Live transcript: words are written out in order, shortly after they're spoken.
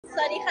ส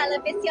วัสดีค่ะ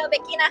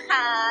L'officielBecky นะค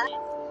ะ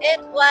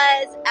It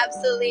was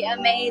absolutely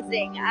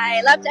amazing. I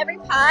loved every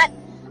part.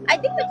 I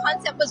think the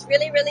concept was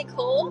really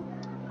cool.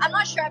 I'm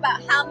not sure about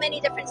how many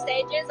different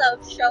stages of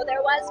show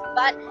there was,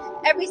 but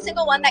every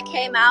single one that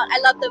came out, I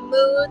loved the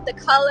mood, the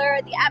color,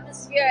 the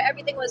atmosphere.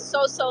 Everything was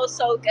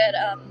so good.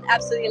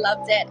 Absolutely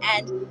loved it,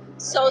 and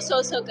so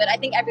good. I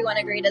think everyone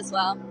agreed as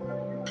well.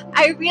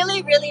 I really,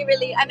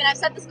 I mean,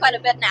 I've said this quite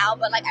a bit now,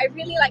 but like, I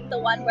really like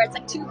the one where it's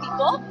like two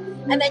people,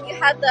 and then you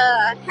have the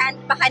hand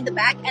behind the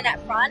back and at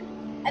front,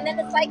 and then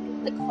it's like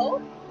the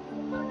coat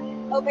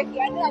over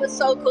here. I think that was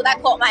so cool. That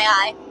caught my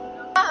eye.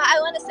 I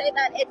want to say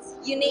that it's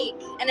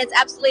unique and it's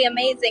absolutely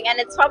amazing, and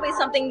it's probably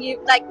something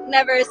you've like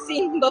never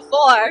seen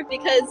before,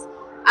 because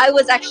I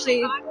was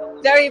actually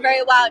very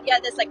wowed. Yeah,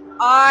 there's like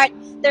art,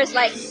 there's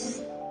like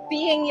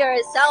being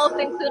yourself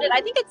included.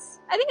 I think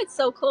it's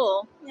so cool.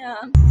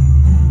 Yeah.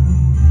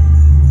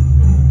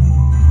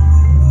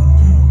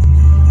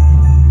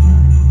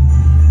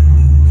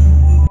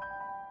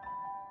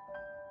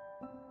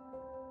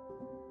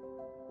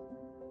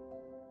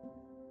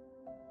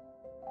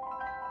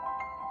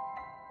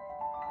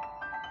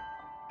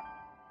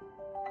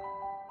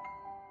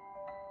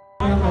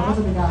เราก็จ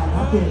ะมีการ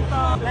อัปเดต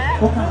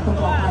โอกาสต่อ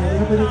ไปนะ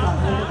ครับบริการ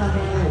ให้ทุกท่านไ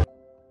ด้